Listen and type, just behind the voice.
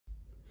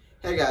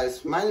Hey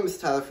guys, my name is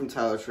Tyler from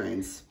Tyler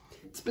Trains.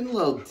 It's been a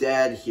little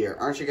dead here,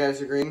 aren't you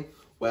guys agreeing?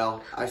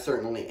 Well, I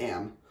certainly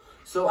am.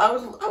 So I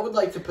would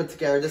like to put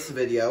together this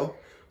video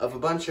of a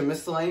bunch of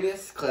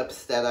miscellaneous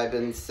clips that I've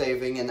been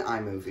saving in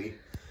iMovie.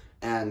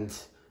 And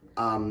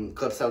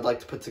clips I would like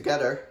to put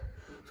together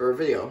for a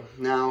video.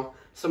 Now,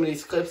 some of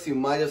these clips you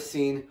might have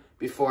seen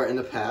before in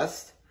the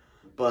past,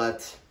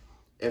 but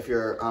if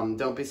you're,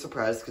 don't be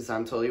surprised because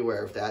I'm totally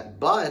aware of that.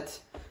 But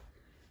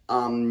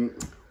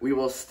we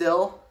will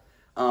still,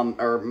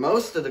 or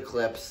most of the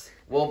clips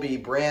will be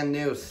brand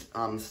new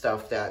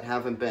stuff that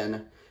haven't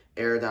been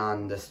aired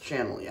on this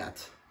channel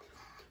yet.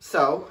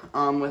 So,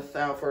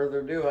 without further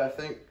ado, I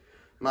think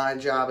my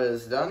job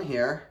is done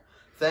here.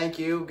 Thank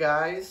you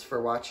guys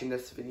for watching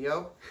this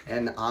video,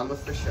 and on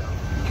with the show.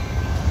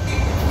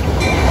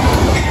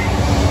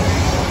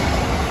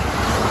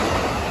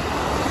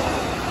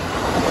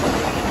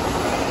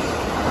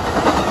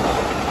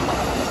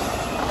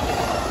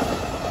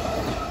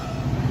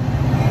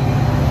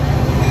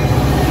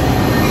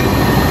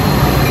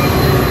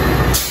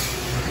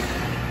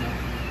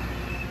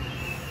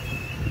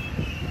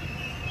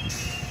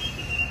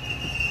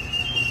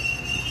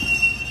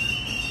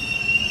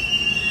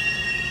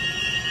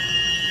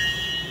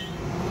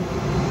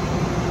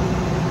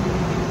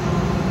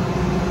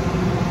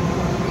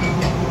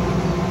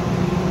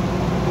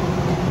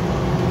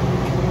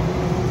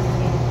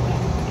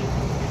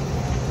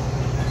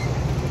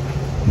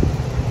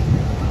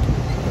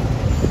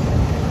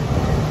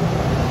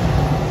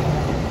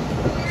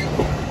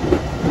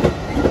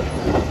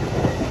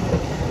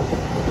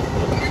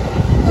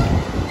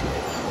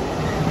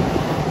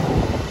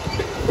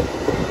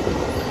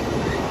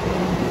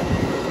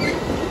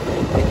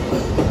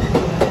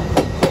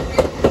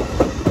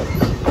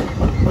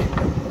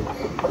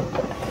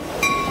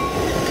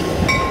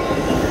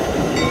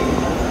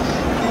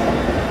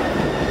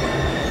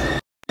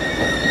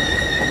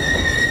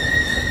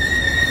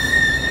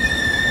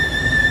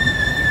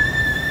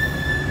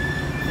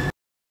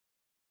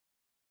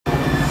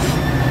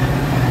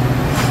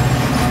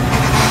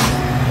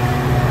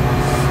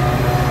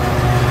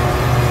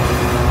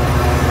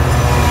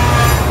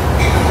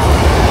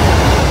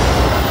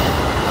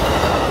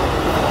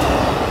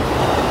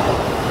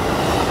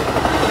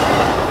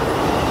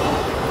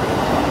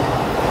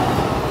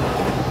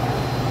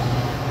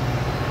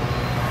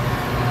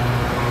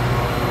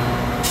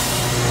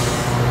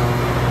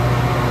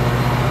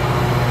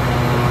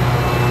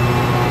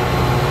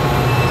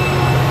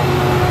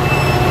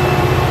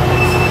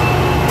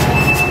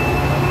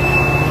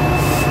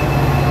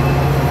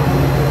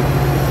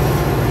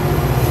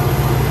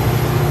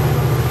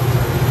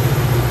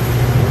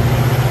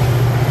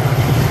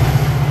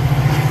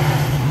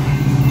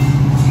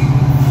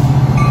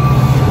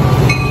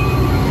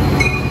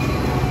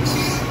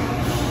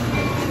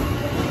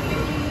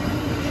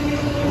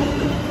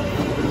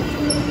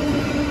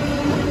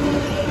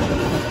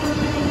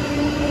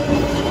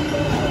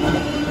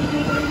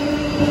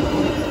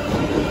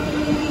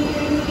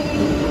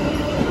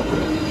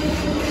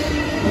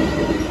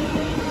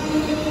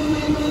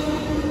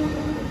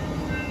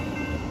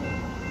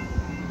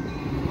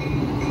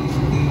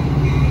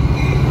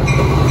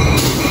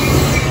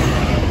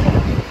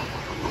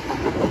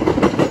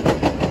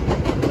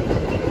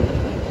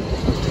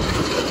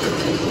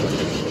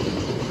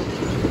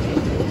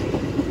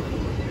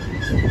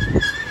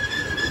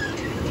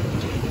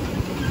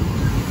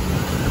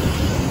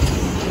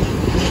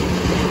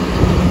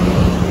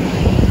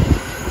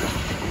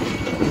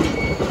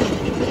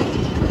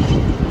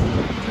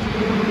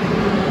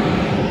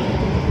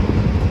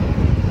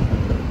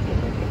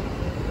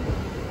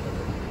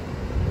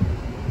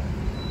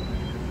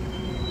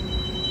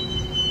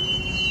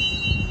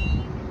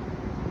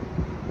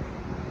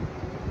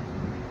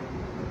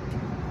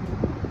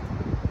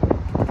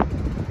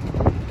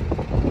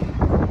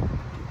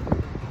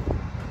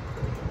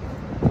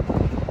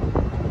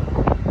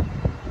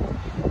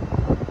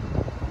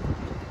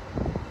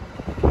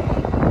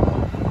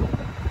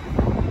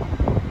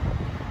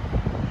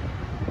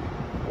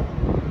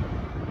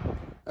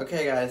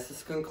 Okay guys,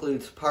 this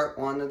concludes part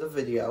 1 of the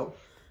video.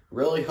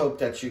 Really hope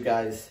that you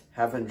guys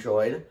have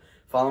enjoyed.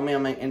 Follow me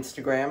on my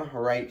Instagram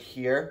right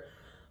here.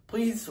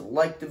 Please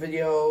like the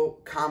video,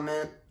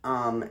 comment,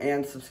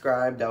 and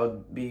subscribe. That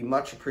would be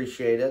much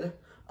appreciated.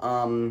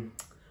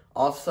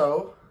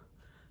 Also,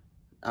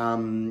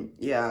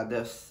 yeah,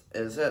 this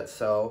is it.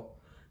 So,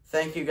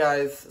 thank you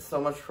guys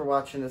so much for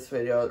watching this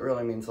video. It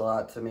really means a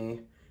lot to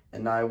me.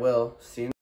 And I will see you